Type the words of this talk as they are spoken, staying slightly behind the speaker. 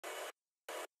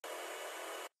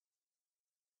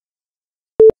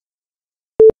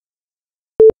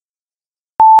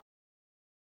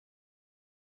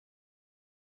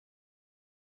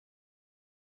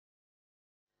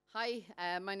Hi,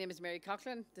 my name is Mary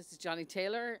Coughlan. This is Johnny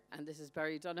Taylor, and this is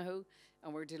Barry Donoghue,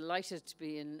 and we're delighted to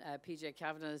be in PJ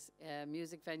Kavanagh's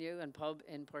music venue and pub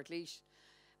in Portlaoise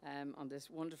on this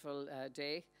wonderful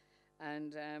day.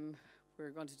 And we're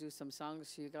going to do some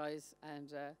songs to you guys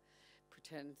and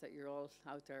pretend that you're all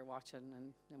out there watching,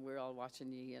 and we're all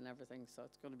watching ye and everything, so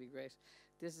it's going to be great.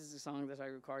 This is a song that I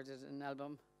recorded in an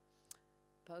album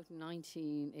about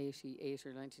 1988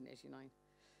 or 1989.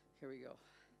 Here we go.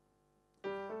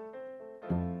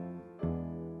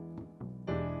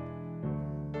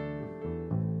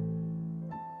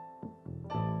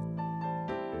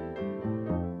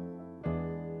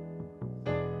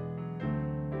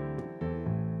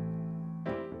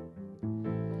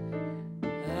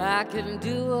 I can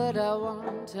do what I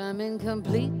want, I'm in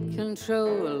complete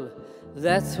control.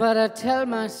 That's what I tell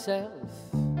myself.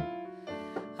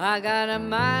 I got a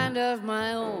mind of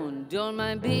my own, don't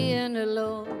mind being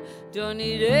alone, don't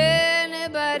need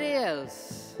anybody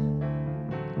else.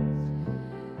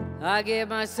 I gave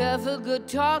myself a good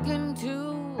talking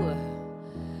to,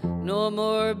 no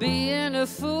more being a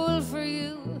fool for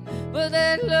you. But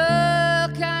that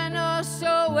look I know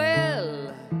so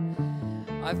well,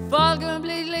 I fall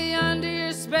completely under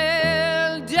your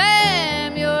spell.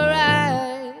 Damn your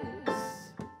eyes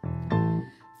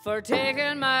for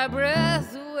taking my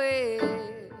breath away,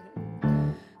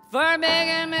 for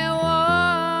making me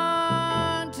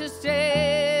want to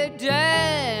stay.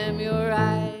 Damn your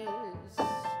eyes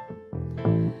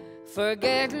for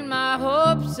getting my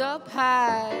hopes up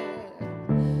high,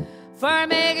 for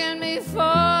making me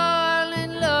fall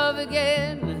in love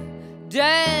again.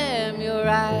 Damn your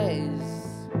eyes.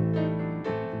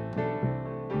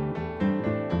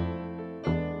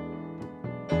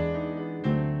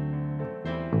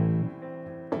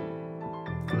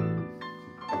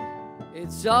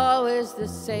 It's always the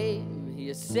same,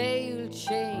 you say you'll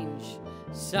change,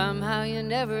 somehow you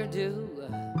never do.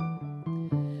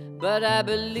 But I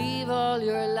believe all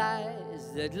your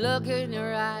lies, that look in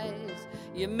your eyes,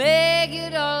 you make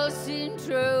it all seem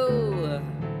true.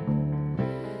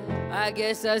 I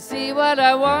guess I see what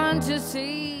I want to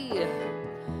see,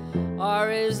 or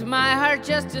is my heart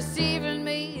just deceiving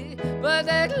me? But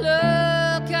that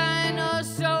look I know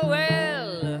so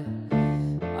well,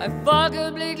 I fall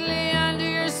completely under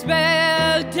your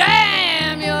spell.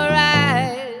 Damn your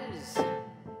eyes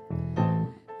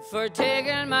for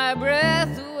taking my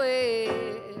breath away,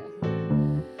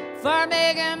 for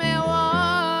making me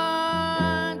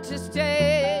want to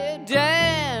stay.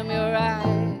 Damn your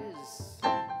eyes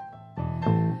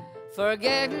for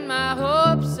getting my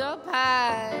hopes up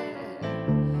high,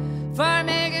 for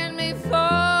making me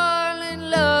fall in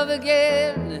love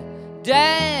again.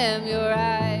 Damn your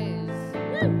eyes.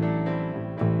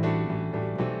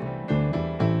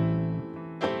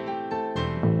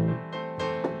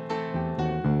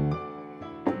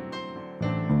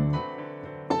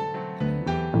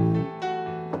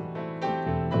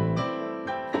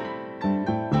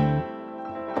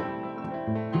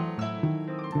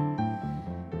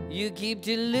 You keep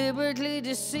deliberately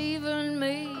deceiving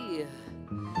me,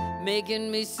 making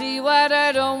me see what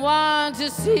I don't want to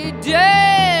see.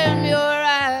 Damn your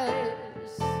eyes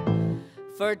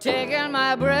for taking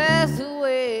my breath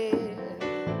away,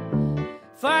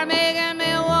 for making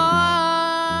me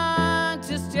want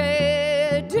to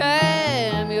stay.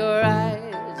 Damn your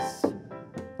eyes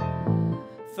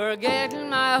for getting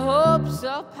my hopes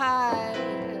up high,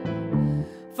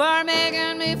 for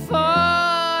making me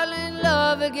fall in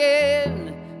love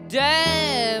again.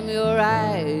 Damn your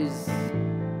eyes.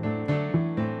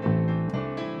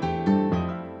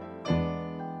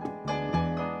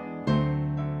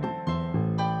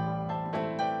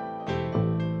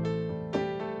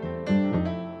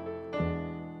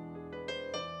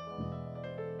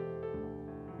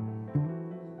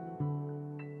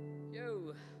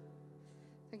 Yo,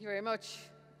 thank you very much.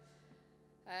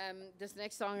 This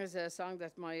next song is a song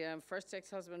that my first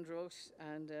ex-husband wrote,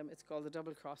 and it's called The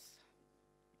Double Cross.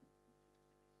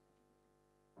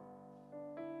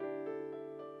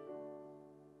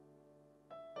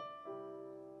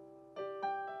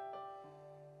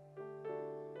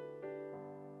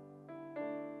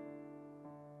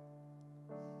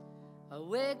 I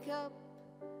wake up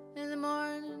in the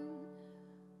morning,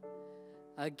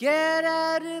 I get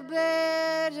out of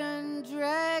bed and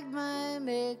drag my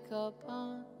makeup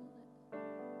on.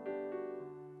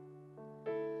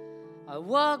 I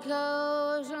walk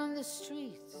out on the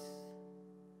streets,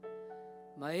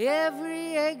 my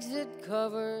every exit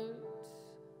covered.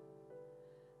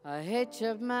 I hitch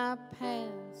up my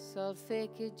pants, I'll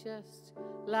fake it just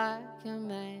like a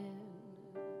man.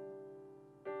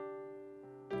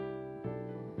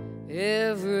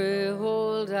 Every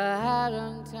hold I had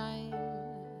on time,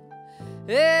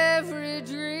 every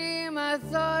dream I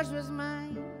thought was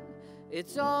mine,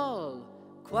 it's all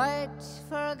quite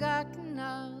forgotten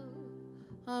now.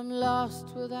 I'm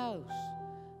lost without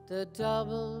the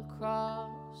double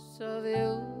cross of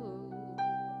you.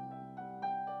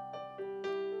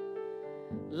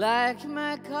 Like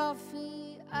my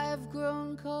coffee, I've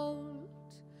grown cold.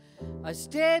 I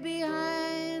stay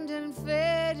behind and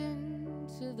fade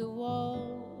into the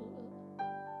wall.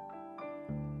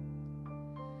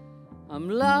 I'm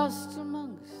lost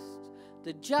amongst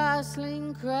the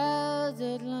jostling crowds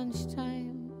at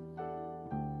lunchtime.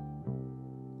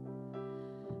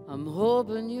 I'm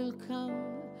hoping you'll come.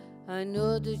 I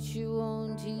know that you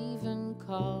won't even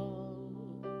call.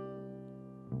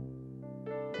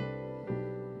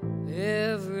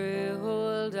 Every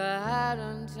hold I had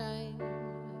on time,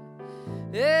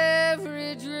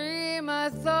 every dream I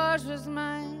thought was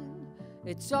mine,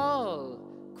 it's all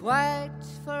quite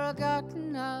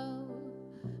forgotten now.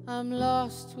 I'm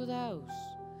lost without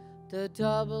the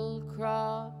double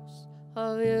cross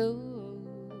of you.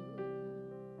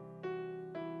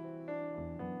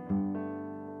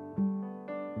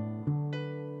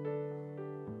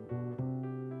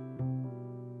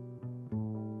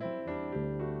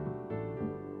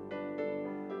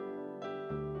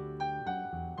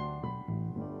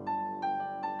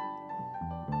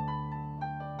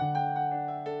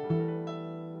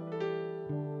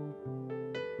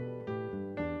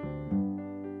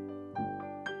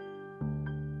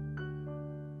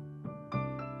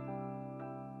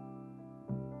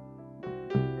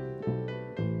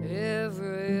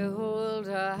 Every hold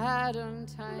I had on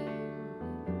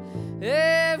time,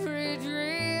 every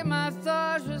dream I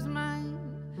thought was mine,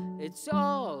 it's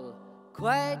all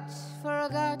quite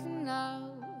forgotten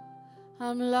now.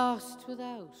 I'm lost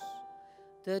without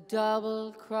the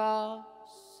double cross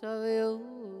of you.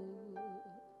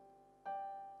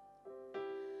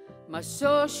 My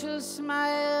social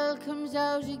smile comes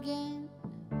out again,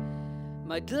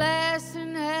 my glass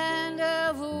in hand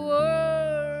of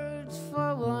words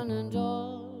for one and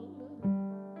all.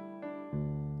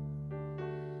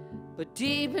 But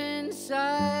deep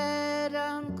inside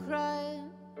I'm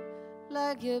crying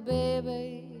like a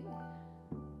baby.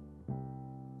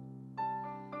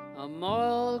 I'm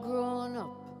all grown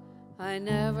up, I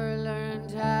never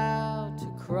learned how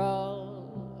to crawl.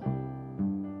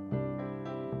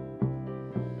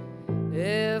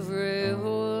 Every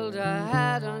hold I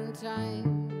had on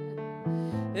time,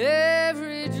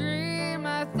 every dream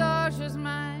I thought was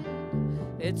mine,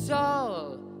 it's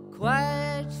all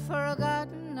quite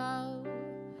forgotten now.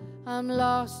 I'm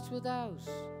lost without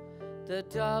the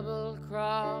double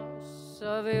cross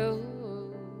of you.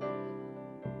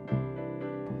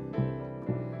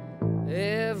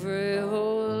 Every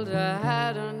hold I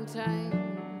had on time,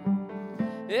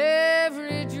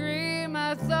 every dream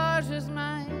I thought was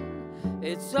mine,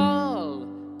 it's all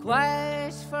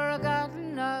quite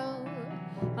forgotten now.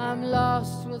 I'm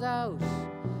lost without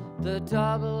the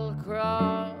double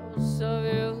cross of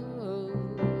you.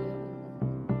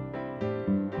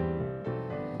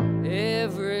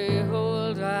 Every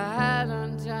hold I had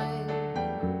on time,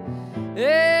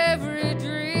 every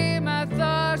dream I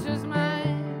thought was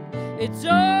mine, it's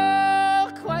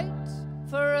all quite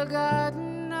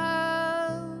forgotten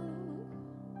now.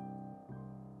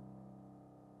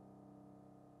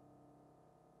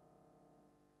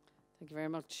 Thank you very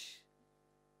much.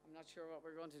 I'm not sure what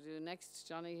we're going to do next.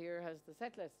 Johnny here has the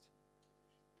set list.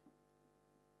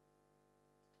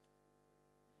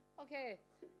 Okay.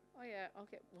 Oh yeah,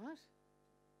 okay. What?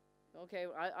 Okay,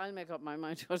 I'll make up my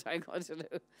mind what I'm going to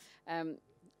do.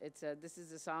 This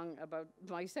is a song about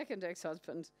my second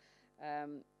ex-husband.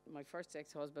 My first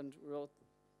ex-husband wrote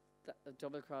the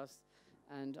Double Cross,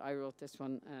 and I wrote this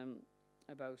one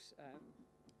about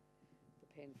the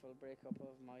painful breakup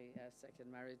of my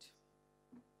second marriage.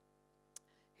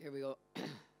 Here we go.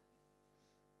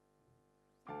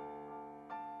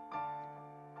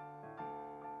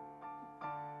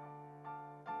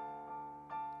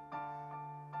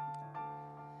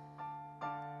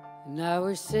 Now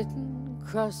we're sitting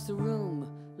across the room.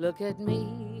 Look at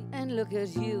me and look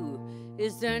at you.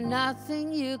 Is there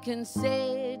nothing you can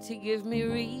say to give me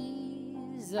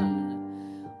reason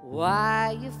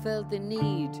why you felt the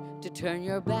need to turn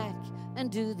your back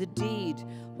and do the deed?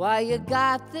 Why you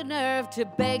got the nerve to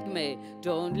beg me,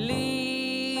 don't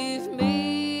leave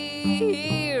me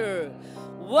here?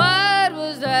 What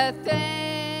was I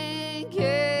thinking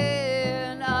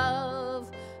of?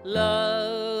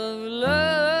 Love,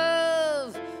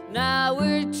 love. Now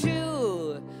we're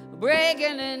two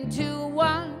breaking into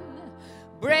one.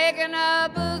 breaking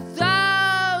up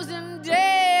 1,000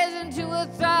 days into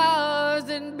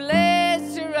 1,000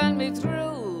 blades to run me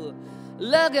through.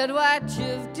 Look at what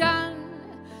you've done,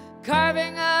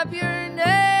 carving up your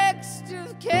next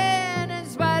of kin in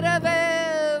spite of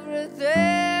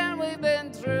everything we've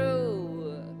been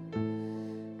through.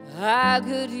 How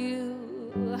could you,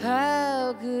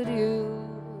 how could you?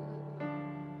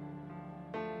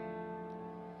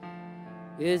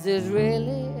 Is it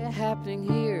really happening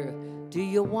here? Do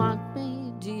you want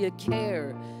me? Do you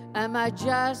care? Am I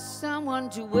just someone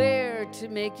to wear to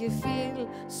make you feel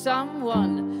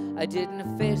someone? I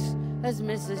didn't fit as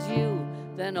Mrs. You,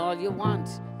 then all you want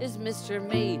is Mr.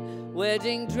 Me.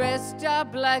 Wedding dressed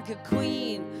up like a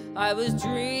queen, I was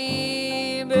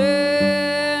dreaming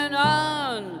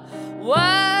on.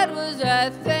 What was I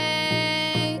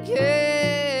thinking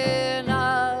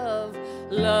of?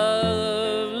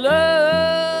 Love,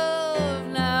 love.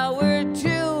 Now we're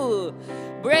two,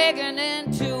 breaking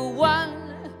into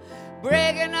one,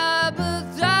 breaking up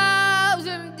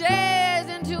 1,000 days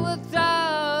into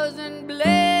 1,000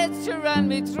 blades to run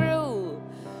me through.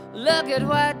 Look at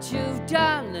what you've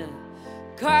done,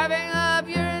 carving up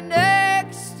your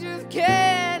next of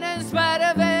kin in spite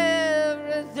of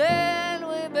everything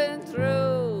we've been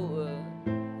through.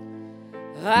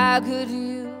 How could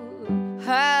you,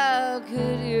 how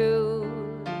could you?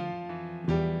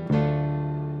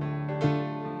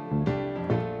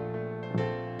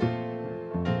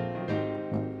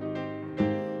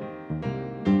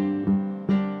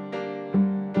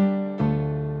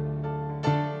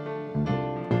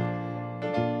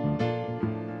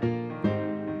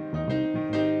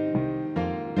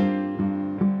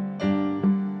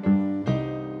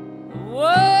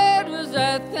 What was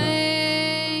I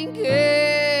thinking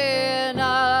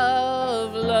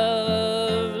of?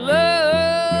 Love,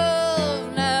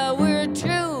 love. Now we're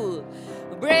two,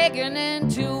 breaking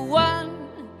into one,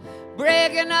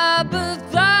 breaking up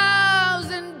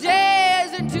 1,000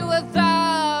 days into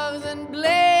 1,000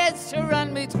 blades to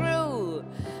run me through.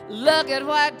 Look at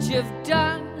what you've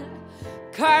done,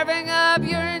 carving up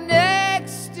your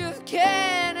next of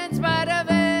kin in spite of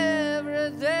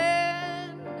everything.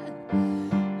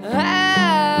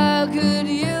 How could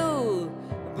you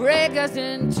break us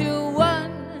into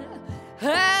one?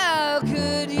 How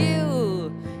could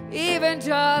you even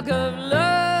talk of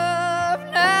love?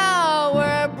 Now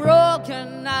we're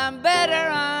broken, I'm better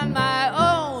on my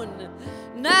own.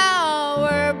 Now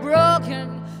we're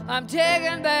broken, I'm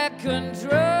taking back control.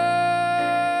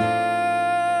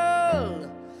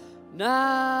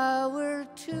 Now we're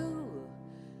two,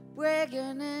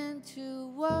 breaking into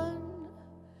one,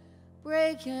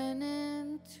 breaking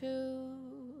into.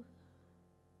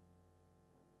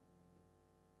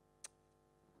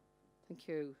 Thank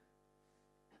you.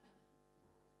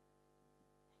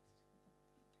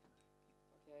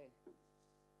 Okay.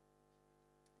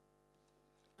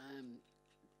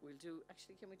 We'll do.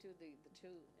 Actually, can we do the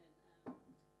two?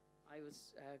 I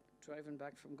was driving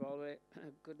back from Galway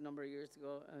a good number of years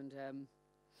ago, and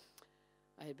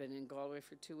I had been in Galway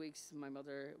for 2 weeks. My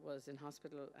mother was in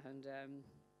hospital, and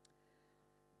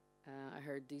I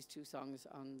heard these two songs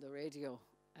on the radio,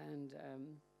 and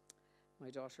my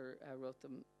daughter wrote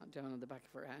them down on the back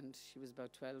of her hand. She was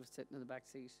about 12, sitting in the back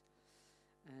seat,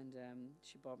 and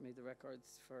she bought me the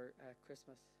records for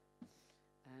Christmas.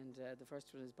 And the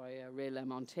first one is by Ray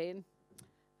LaMontagne,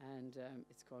 and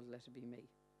it's called Let It Be Me.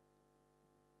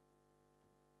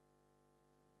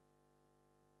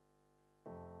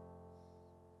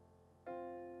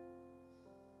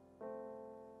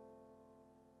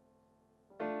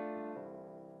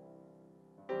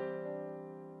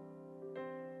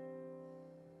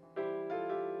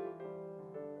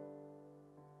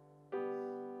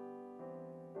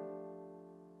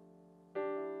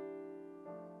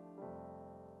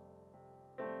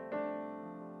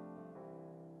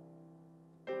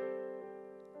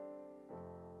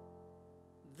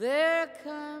 There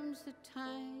comes a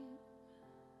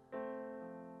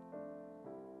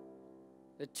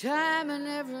time in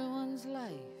everyone's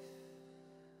life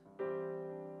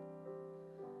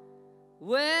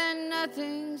when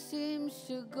nothing seems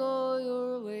to go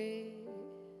your way,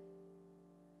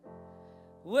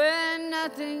 when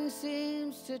nothing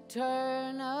seems to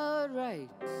turn out right.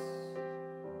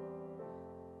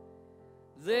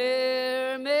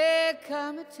 There may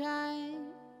come a time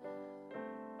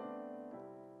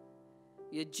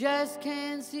you just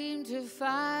can't seem to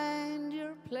find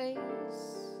your place,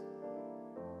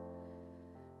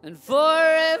 and for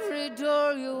every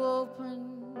door you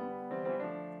open,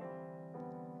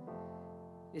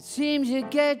 it seems you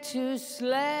get too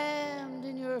slammed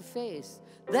in your face.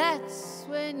 That's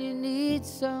when you need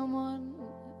someone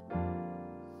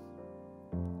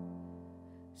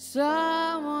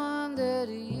someone that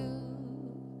you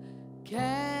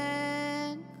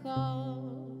can call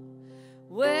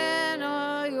when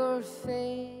all your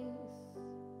faith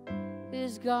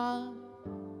is gone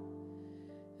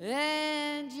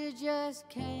and you just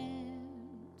can't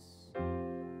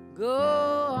go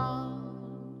on.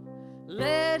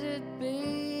 Let it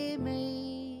be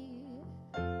me.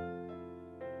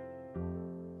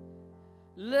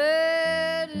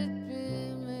 Let it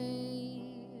be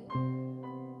me.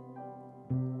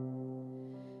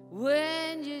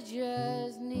 When you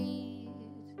just need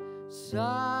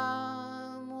someone,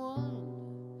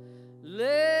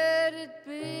 let it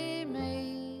be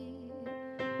me.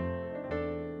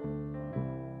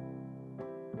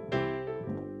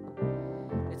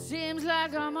 It seems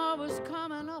like I'm always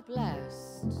coming up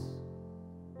last.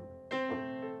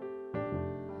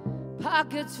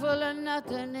 Pockets full of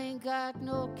nothing, ain't got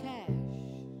no cash.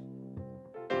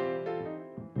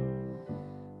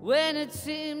 When it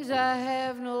seems I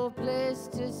have no place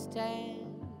to stand,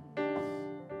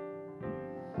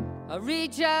 I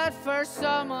reach out for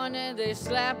someone and they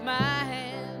slap my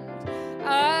hand.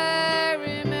 I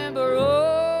remember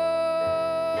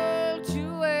all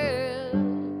too well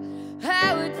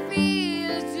how it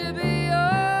feels to be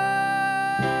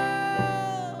all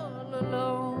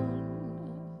alone.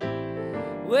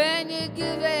 When you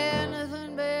give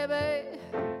anything, baby,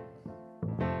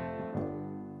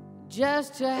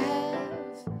 just to have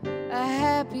a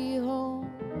happy home.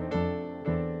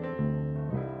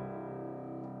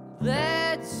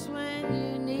 That's when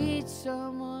you need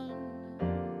someone,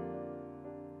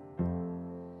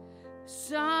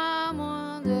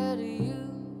 someone that you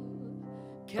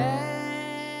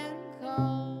can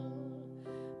call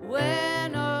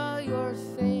when all your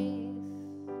faith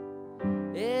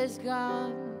is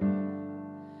gone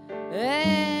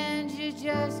and you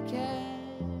just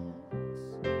can't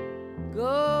go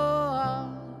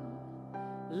on.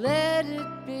 Let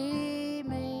it be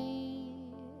me.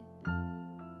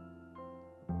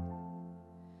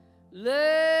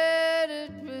 Let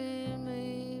it be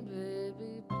me,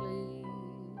 baby, please.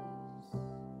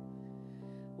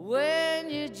 When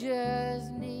you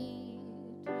just need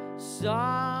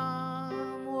someone,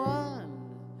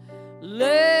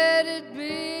 let it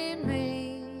be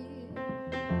me.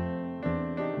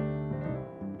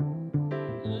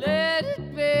 Let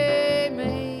it be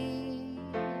me.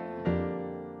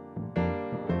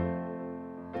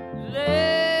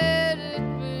 Let it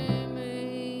be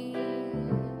me.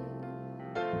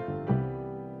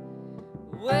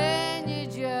 When you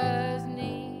just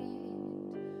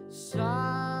need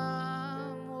someone,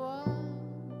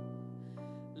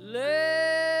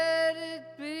 let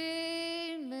it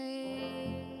be me.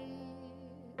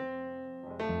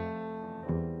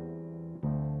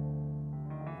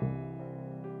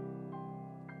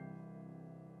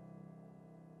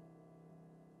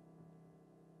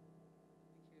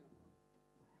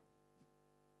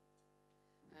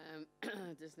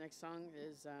 This next song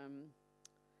is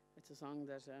it's a song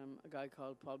that a guy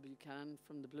called Paul Buchanan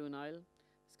from the Blue Nile,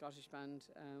 Scottish band,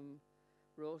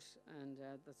 wrote, and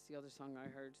that's the other song I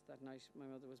heard that night my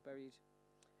mother was buried,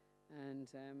 and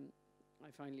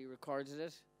I finally recorded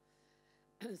it.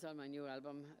 It's on my new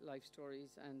album, Life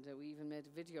Stories, and we even made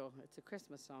a video. It's a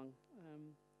Christmas song.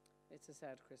 It's a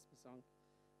sad Christmas song,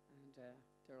 and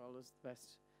they're always the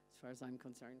best as far as I'm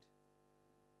concerned.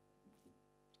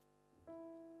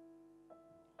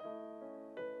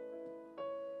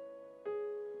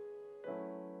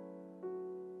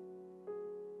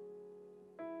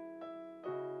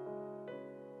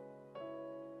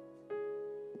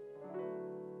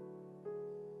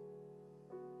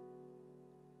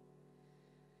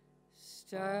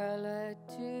 Starlight,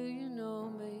 do you know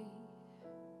me?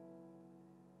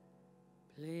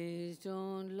 Please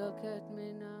don't look at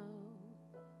me now.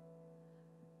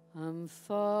 I'm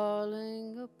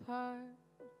falling apart.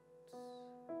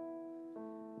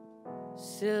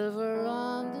 Silver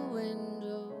on the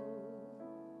window,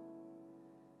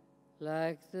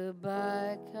 like the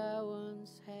bike I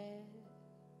once had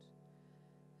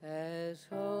at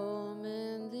home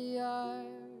in the yard.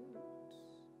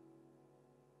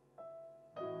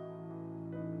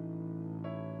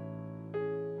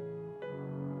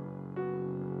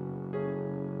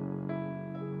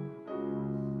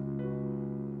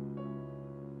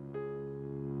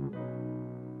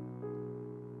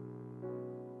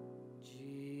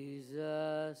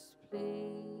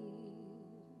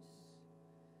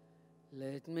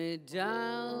 Let me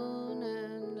down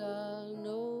and I'll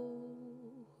know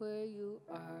where you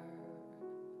are.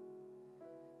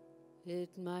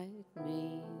 It might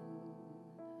mean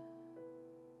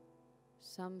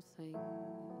something.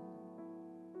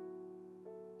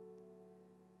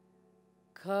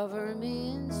 cover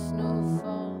me in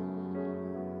snowfall,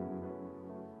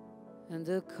 and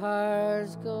the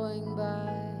cars going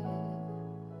by,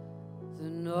 the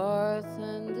north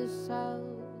and the south,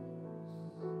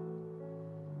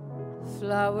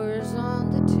 flowers on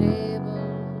the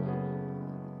table,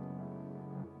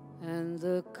 and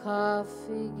the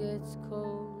coffee gets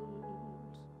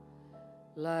cold,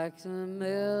 like the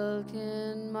milk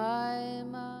in my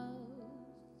mouth.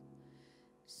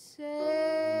 Sailing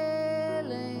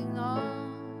on,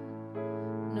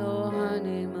 no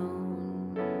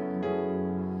honeymoon,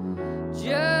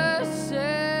 just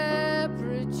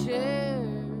separate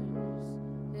chairs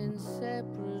in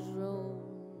separate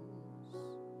rooms.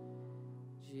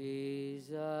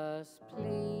 Jesus,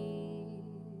 please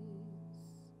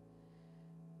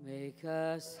make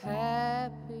us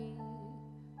happy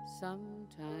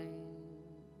sometime.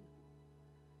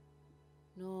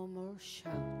 No more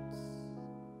shouts,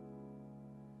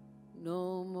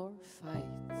 no more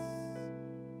fights,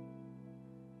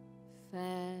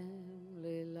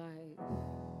 family life.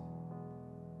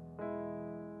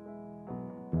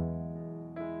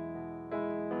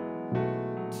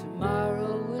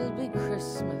 Tomorrow will be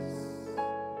Christmas.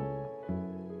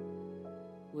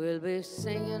 We'll be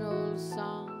singing old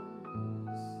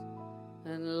songs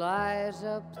and light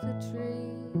up the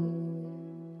tree.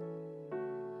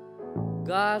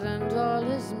 God and all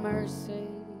his mercy,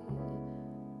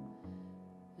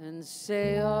 and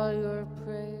say all your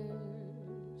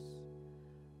prayers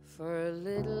for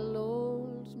little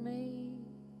old me.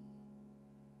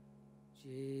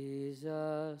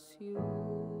 Jesus, you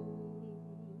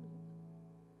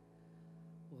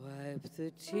wipe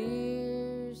the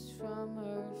tears from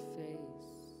her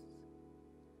face,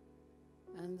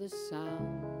 and the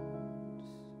sound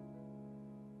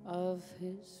of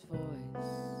his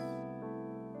voice.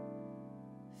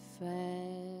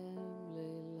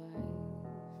 Family life.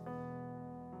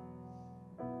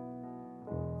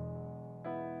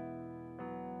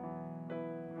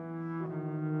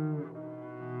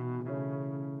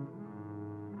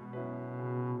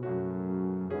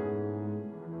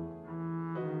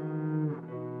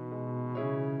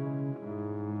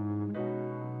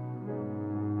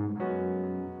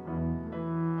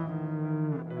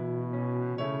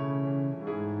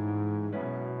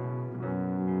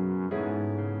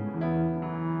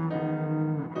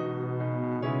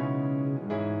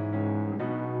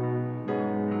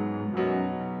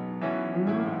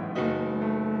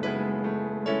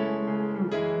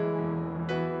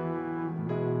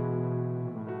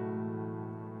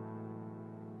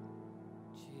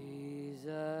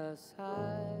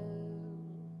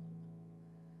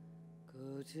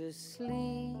 To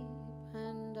sleep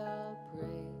and I'll pray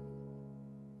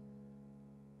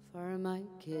for my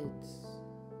kids,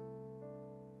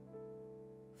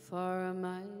 for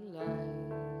my life,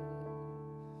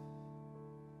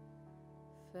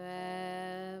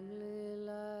 family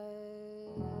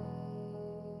life.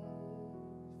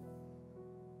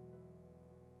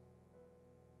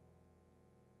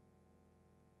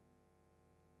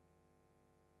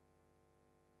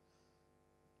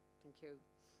 Thank you.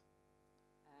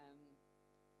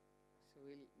 So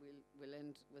we'll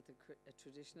end with a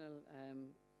traditional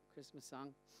Christmas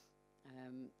song.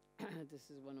 This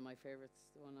is one of my favorites,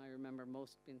 the one I remember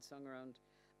most being sung around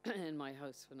in my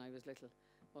house when I was little,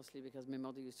 mostly because my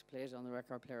mother used to play it on the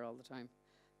record player all the time.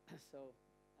 So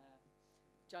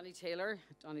Johnny Taylor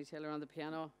on the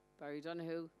piano, Barry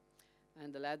Donoghue,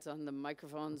 and the lads on the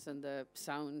microphones and the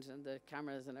sound and the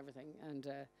cameras and everything. And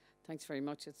thanks very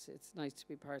much. It's nice to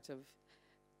be part of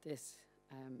this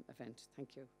event.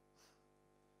 Thank you.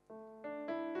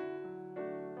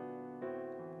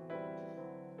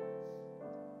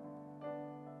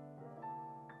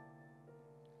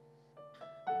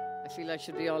 I feel I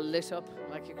should be all lit up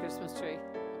like a Christmas tree.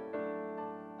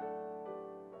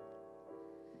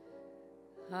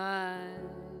 I'm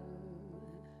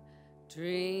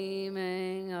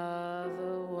dreaming of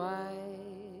a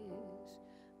white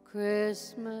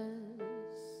Christmas,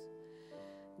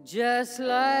 just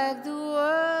like the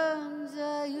ones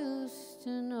I used to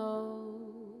know,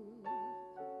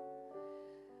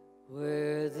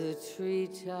 where the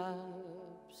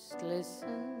treetops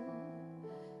glisten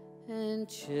and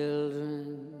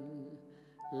children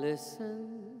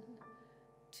listen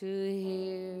to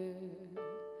hear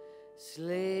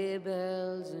sleigh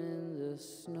bells in the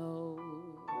snow.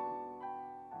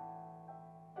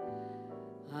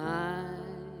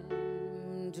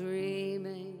 I'm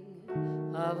dreaming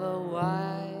of a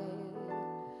white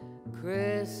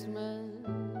Christmas,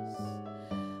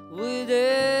 with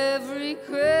every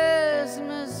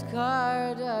Christmas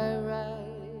card I write.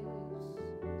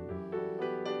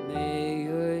 May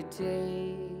your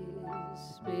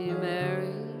days be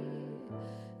merry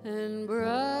and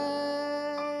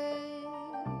bright,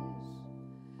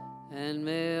 and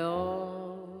may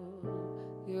all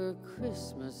your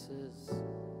Christmases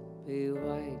be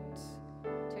white.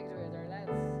 Take it away there,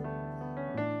 lads.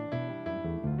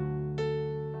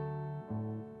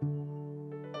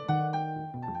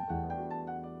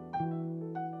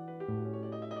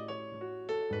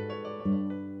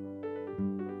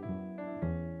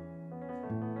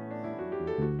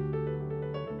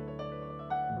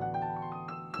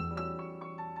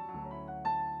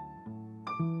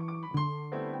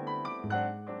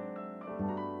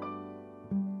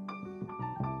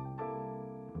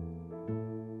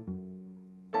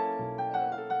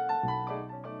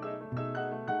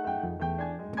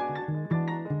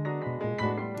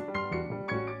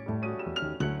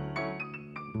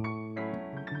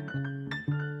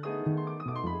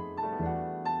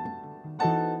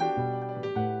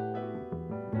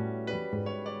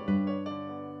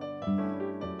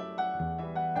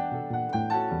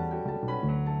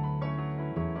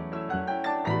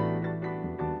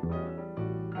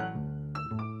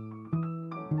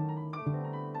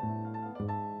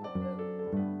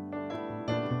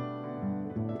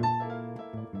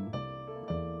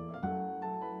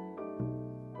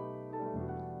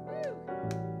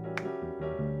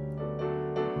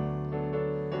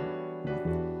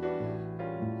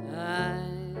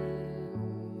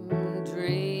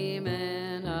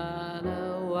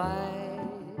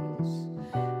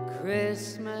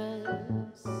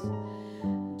 Christmas,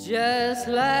 just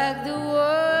like the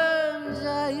ones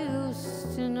I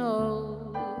used to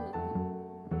know,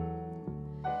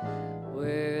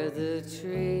 where the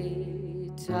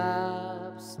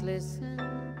treetops glisten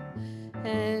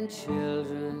and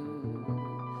children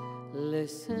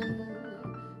listen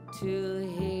to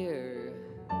hear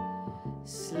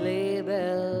sleigh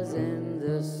bells in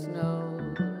the snow.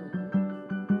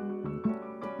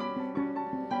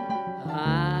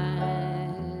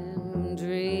 I'm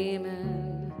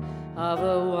dreaming of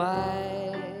a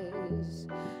wise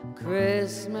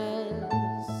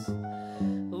Christmas,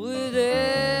 with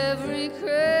every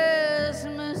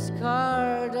Christmas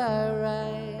card I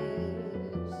write.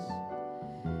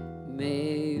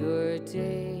 May your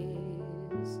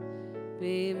days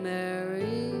be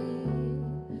merry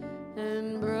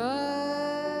and bright,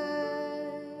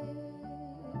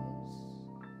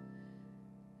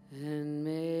 and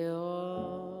may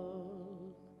all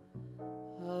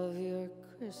of your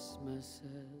Christmases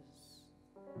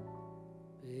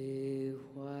be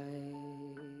white.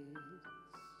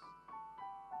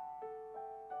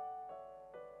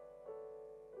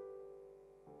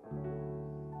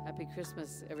 Happy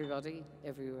Christmas, everybody,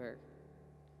 everywhere.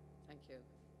 Thank you.